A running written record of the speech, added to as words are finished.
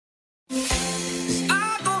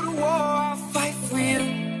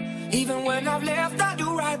when I've left, I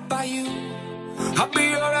do right by you. I'll be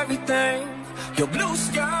your everything, your blue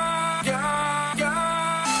sky. I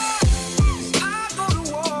go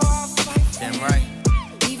to war, I'll fight. Damn right.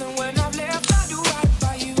 Even when I've left, I do right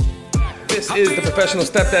by you. This is the Professional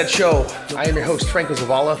Stepdad Show. I am your host, Franco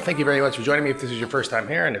Zavala. Thank you very much for joining me. If this is your first time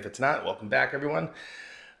here, and if it's not, welcome back, everyone.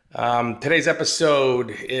 Today's episode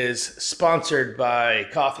is sponsored by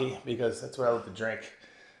coffee because that's what I love to drink.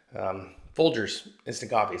 Folgers instant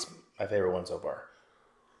coffee is my favorite one so far.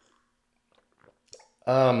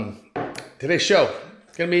 Today's show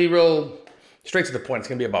is going to be real straight to the point. It's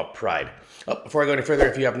going to be about pride. Before I go any further,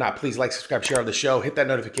 if you have not, please like, subscribe, share the show. Hit that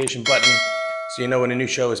notification button so you know when a new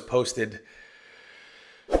show is posted.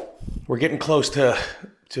 We're getting close to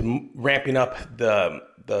ramping up the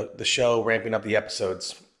show, ramping up the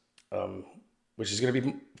episodes, which is going to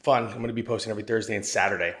be fun. I'm going to be posting every Thursday and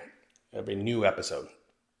Saturday, every new episode.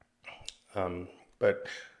 But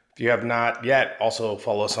if you have not yet, also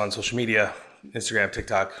follow us on social media, Instagram,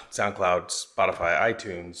 TikTok, SoundCloud, Spotify,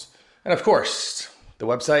 iTunes, and of course, the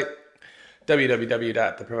website,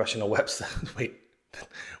 www.theprofessionalwebsite. Wait,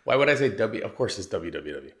 why would I say W? Of course it's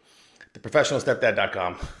www.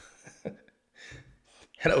 Theprofessionalstepdad.com.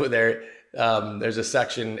 Head over there. There's a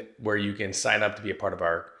section where you can sign up to be a part of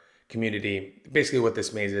our community. Basically what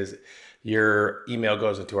this means is your email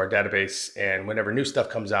goes into our database, and whenever new stuff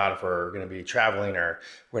comes out, if we're going to be traveling or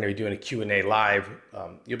we're going to be doing a Q&A live,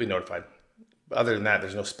 you'll be notified. Other than that,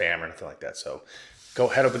 there's no spam or anything like that. So go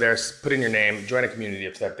head over there, put in your name, join a community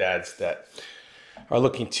of stepdads that are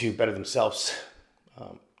looking to better themselves,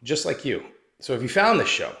 just like you. So if you found this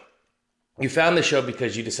show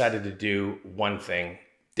because you decided to do one thing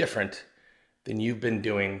different than you've been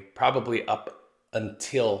doing probably up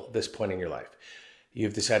until this point in your life.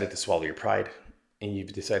 You've decided to swallow your pride and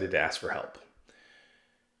you've decided to ask for help.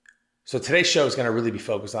 So today's show is going to really be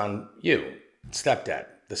focused on you, stepdad.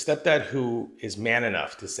 The stepdad who is man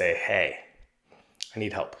enough to say, hey, I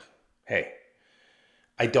need help. Hey,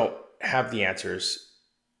 I don't have the answers,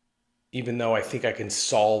 even though I think I can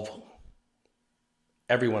solve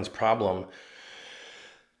everyone's problem.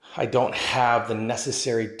 I don't have the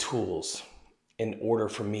necessary tools in order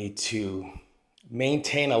for me to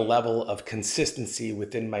maintain a level of consistency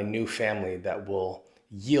within my new family that will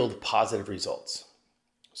yield positive results.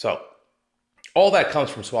 So all that comes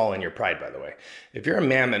from swallowing your pride, by the way. If you're a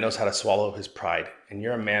man that knows how to swallow his pride and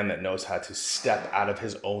you're a man that knows how to step out of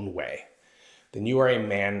his own way, then you are a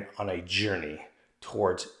man on a journey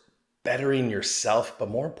towards bettering yourself, but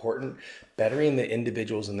more important, bettering the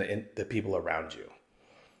individuals and the people around you.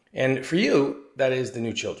 And for you, that is the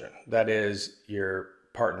new children. That is your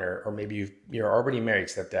partner, or maybe you're already married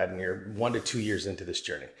stepdad and you're 1 to 2 years into this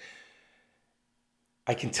journey.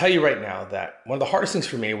 I can tell you right now that one of the hardest things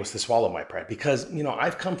for me was to swallow my pride because,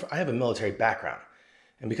 I have a military background.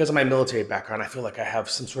 And because of my military background, I feel like I have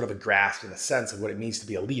some sort of a grasp and a sense of what it means to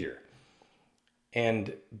be a leader.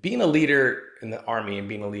 And being a leader in the Army and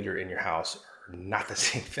being a leader in your house are not the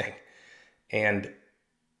same thing. And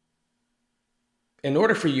in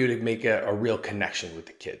order for you to make a real connection with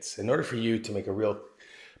the kids, in order for you to make a real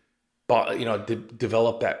bond,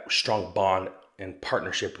 develop that strong bond and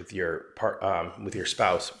partnership with your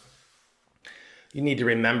spouse, you need to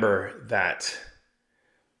remember that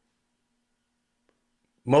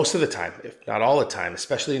most of the time, if not all the time,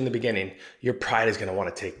 especially in the beginning, your pride is going to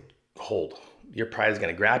want to take hold. Your pride is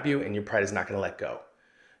going to grab you, and your pride is not going to let go.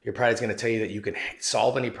 Your pride is going to tell you that you can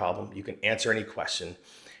solve any problem, you can answer any question,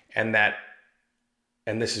 and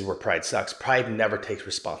this is where pride sucks. Pride never takes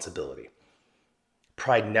responsibility.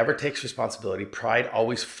 Pride never takes responsibility. Pride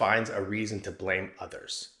always finds a reason to blame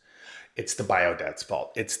others. It's the bio dad's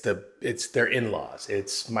fault. It's their in-laws.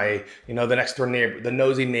 It's the next door neighbor, the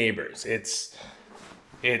nosy neighbors. It's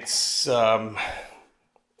I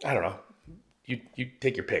don't know. You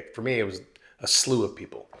take your pick. For me, it was a slew of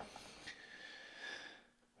people.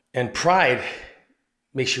 And pride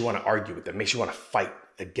makes you want to argue with them, makes you want to fight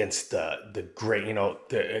against the great,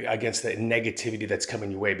 against the negativity that's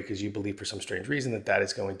coming your way because you believe for some strange reason that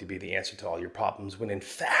is going to be the answer to all your problems, when in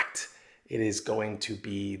fact, it is going to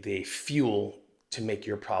be the fuel to make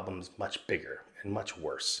your problems much bigger and much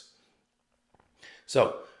worse.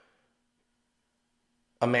 So,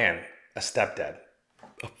 a man, a stepdad,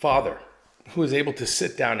 a father who is able to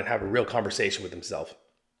sit down and have a real conversation with himself,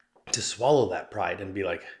 to swallow that pride and be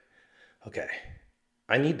like, okay,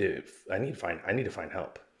 I need to find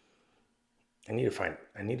help. I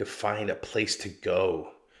need to find a place to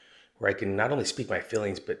go where I can not only speak my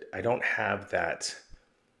feelings, but I don't have that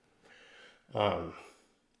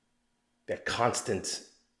constant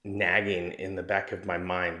nagging in the back of my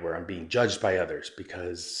mind where I'm being judged by others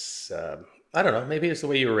because I don't know, maybe it's the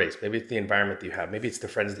way you were raised, maybe it's the environment that you have, maybe it's the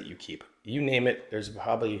friends that you keep. You name it, there's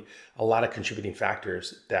probably a lot of contributing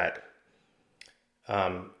factors that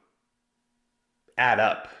add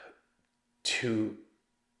up to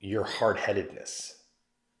your hard-headedness,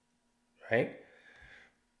 right?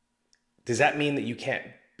 Does that mean that you can't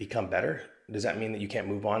become better? Does that mean that you can't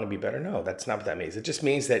move on and be better? No, that's not what that means. It just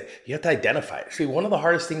means that you have to identify it. See, one of the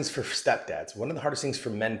hardest things for stepdads, one of the hardest things for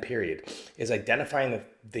men, period, is identifying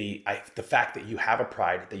the fact that you have a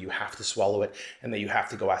pride, that you have to swallow it, and that you have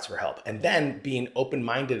to go ask for help. And then being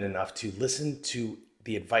open-minded enough to listen to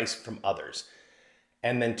the advice from others,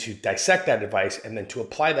 and then to dissect that advice, and then to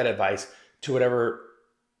apply that advice to whatever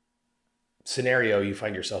scenario you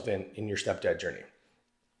find yourself in your stepdad journey.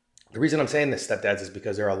 The reason I'm saying this, stepdads, is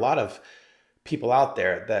because there are a lot of people out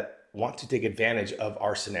there that want to take advantage of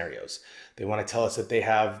our scenarios. They want to tell us that they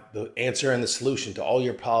have the answer and the solution to all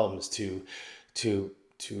your problems. They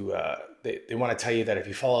want to tell you that if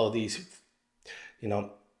you follow these,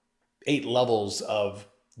 8 levels of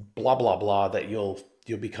blah blah blah, that you'll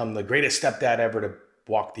become the greatest stepdad ever to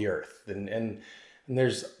walk the earth. And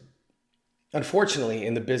there's, unfortunately,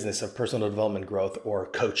 in the business of personal development growth or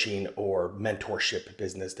coaching or mentorship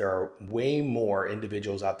business, there are way more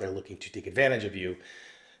individuals out there looking to take advantage of you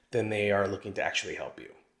than they are looking to actually help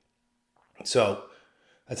you. So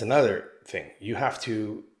that's another thing. You're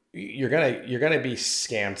gonna be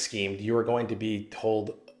scammed, schemed. You are going to be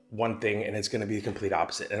told one thing and it's going to be the complete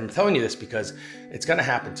opposite. And I'm telling you this because it's going to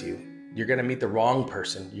happen to you. You're going to meet the wrong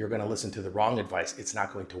person. You're going to listen to the wrong advice. It's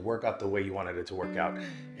not going to work out the way you wanted it to work out.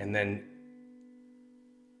 And then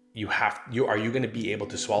are you going to be able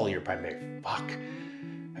to swallow your pride? Fuck.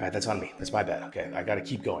 All right, that's on me. That's my bad. Okay, I got to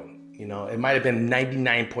keep going. It might have been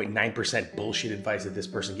 99.9% bullshit advice that this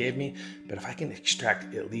person gave me, but if I can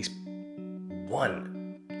extract at least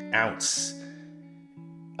 1 ounce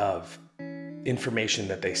of information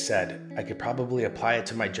that they said, I could probably apply it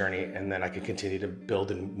to my journey, and then I could continue to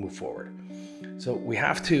build and move forward. So we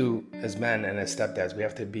have to, as men and as stepdads, we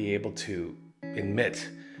have to be able to admit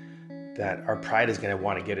that our pride is going to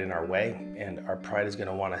want to get in our way, and our pride is going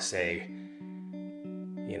to want to say,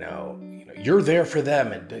 you're there for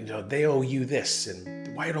them, and they owe you this,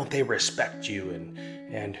 and why don't they respect you,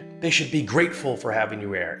 and they should be grateful for having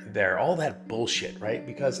you there. All that bullshit, right?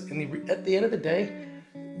 Because at the end of the day,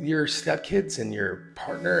 your stepkids and your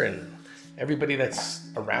partner and everybody that's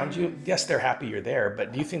around you, yes, they're happy you're there,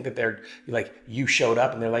 but do you think that they're like, you showed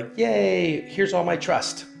up and they're like, yay, here's all my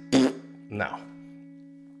trust? No.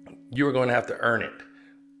 You are going to have to earn it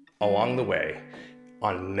along the way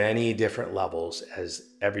on many different levels as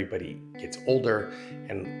everybody gets older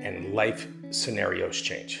and life scenarios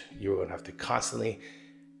change. You're going to have to constantly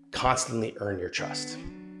earn your trust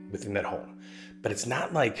within that home. But it's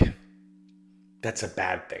not like that's a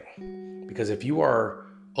bad thing, because if you are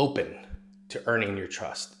open to earning your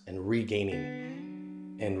trust and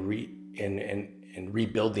regaining and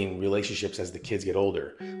rebuilding relationships as the kids get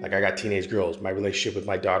older, like I got teenage girls, my relationship with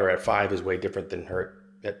my daughter at 5 is way different than her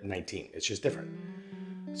at 19. It's just different.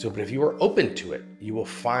 So, but if you are open to it, you will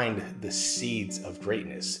find the seeds of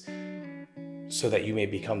greatness so that you may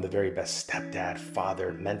become the very best stepdad,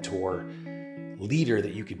 father, mentor, leader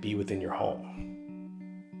that you could be within your home.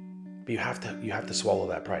 But you have to swallow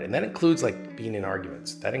that pride. And that includes like being in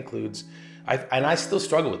arguments. That includes, I still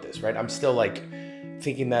struggle with this, right? I'm still like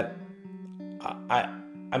thinking that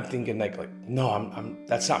I'm thinking like no,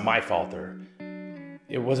 that's not my fault, or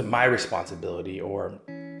it wasn't my responsibility, or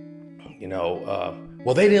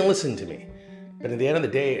well, they didn't listen to me. But at the end of the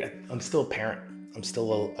day, I'm still a parent. I'm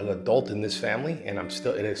still an adult in this family, and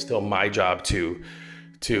it is still my job to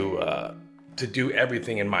do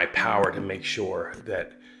everything in my power to make sure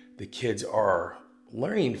that the kids are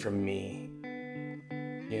learning from me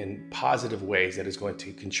in positive ways that is going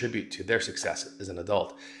to contribute to their success as an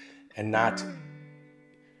adult, and not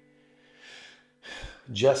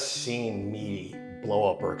just seeing me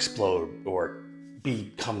blow up or explode or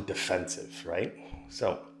become defensive, right?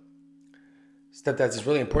 So stepdads, it's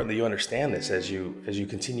really important that you understand this as you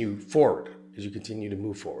continue forward, as you continue to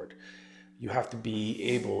move forward. You have to be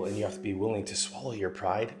able and you have to be willing to swallow your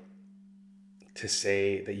pride, to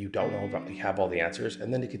say that you don't know about, you have all the answers,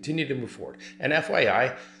 and then to continue to move forward. And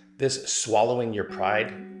FYI, this swallowing your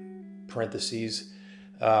pride, parentheses,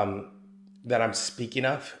 that I'm speaking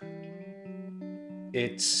of,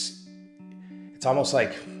 it's almost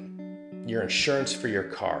like your insurance for your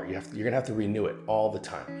car. You're gonna have to renew it all the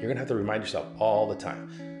time. You're gonna have to remind yourself all the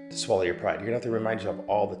time to swallow your pride. You're gonna have to remind yourself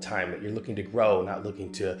all the time that you're looking to grow, not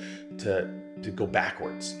looking to go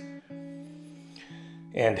backwards.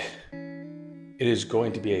 And it is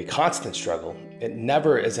going to be a constant struggle. It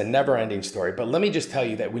never is a never-ending story. But let me just tell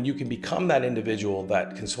you that when you can become that individual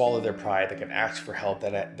that can swallow their pride, that can ask for help,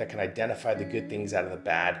 that can identify the good things out of the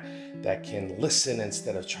bad, that can listen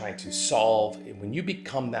instead of trying to solve, and when you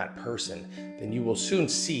become that person, then you will soon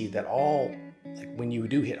see that when you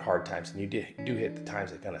do hit hard times and you do hit the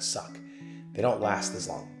times that kind of suck, they don't last as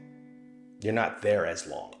long. You're not there as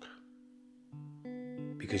long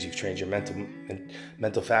because you've trained your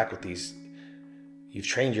mental faculties. You've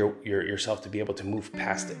trained yourself to be able to move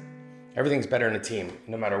past it. Everything's better in a team.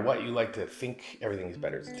 No matter what you like to think, everything is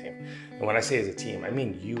better as a team. And when I say as a team, I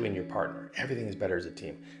mean you and your partner. Everything is better as a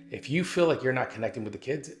team. If you feel like you're not connecting with the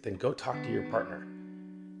kids, then go talk to your partner.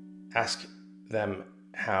 Ask them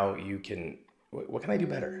how you can, what can I do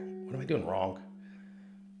better? What am I doing wrong?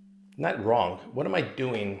 Not wrong. What am I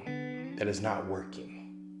doing that is not working?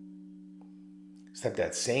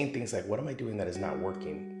 Stepdad, saying things like, what am I doing that is not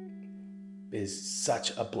working, is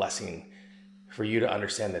such a blessing for you to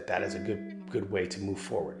understand that is a good way to move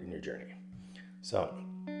forward in your journey. So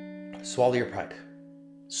swallow your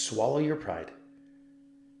pride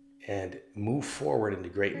and move forward into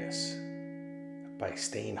greatness by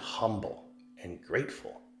staying humble and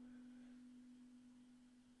grateful.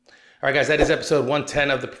 All right, guys, that is episode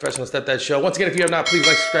 110 of the Professional Stepdad Show. Once again, if you have not, please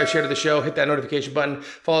like, subscribe, share to the show, hit that notification button,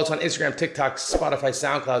 follow us on Instagram, TikTok, Spotify,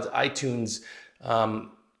 SoundCloud, iTunes,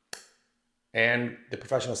 and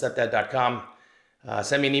theprofessionalstepdad.com.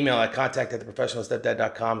 Send me an email at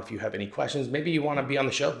contact@theprofessionalstepdad.com if you have any questions. Maybe you want to be on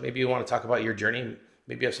the show. Maybe you want to talk about your journey.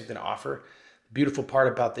 Maybe you have something to offer. The beautiful part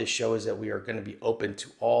about this show is that we are going to be open to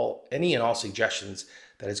any and all suggestions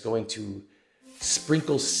that is going to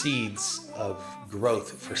sprinkle seeds of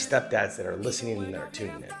growth for stepdads that are listening and that are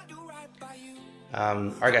tuning in.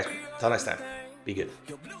 All right, guys. Until next time. Be good.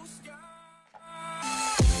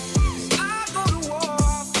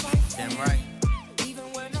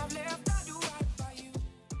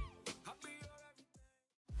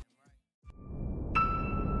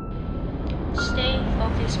 Stay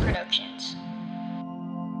Focused Production.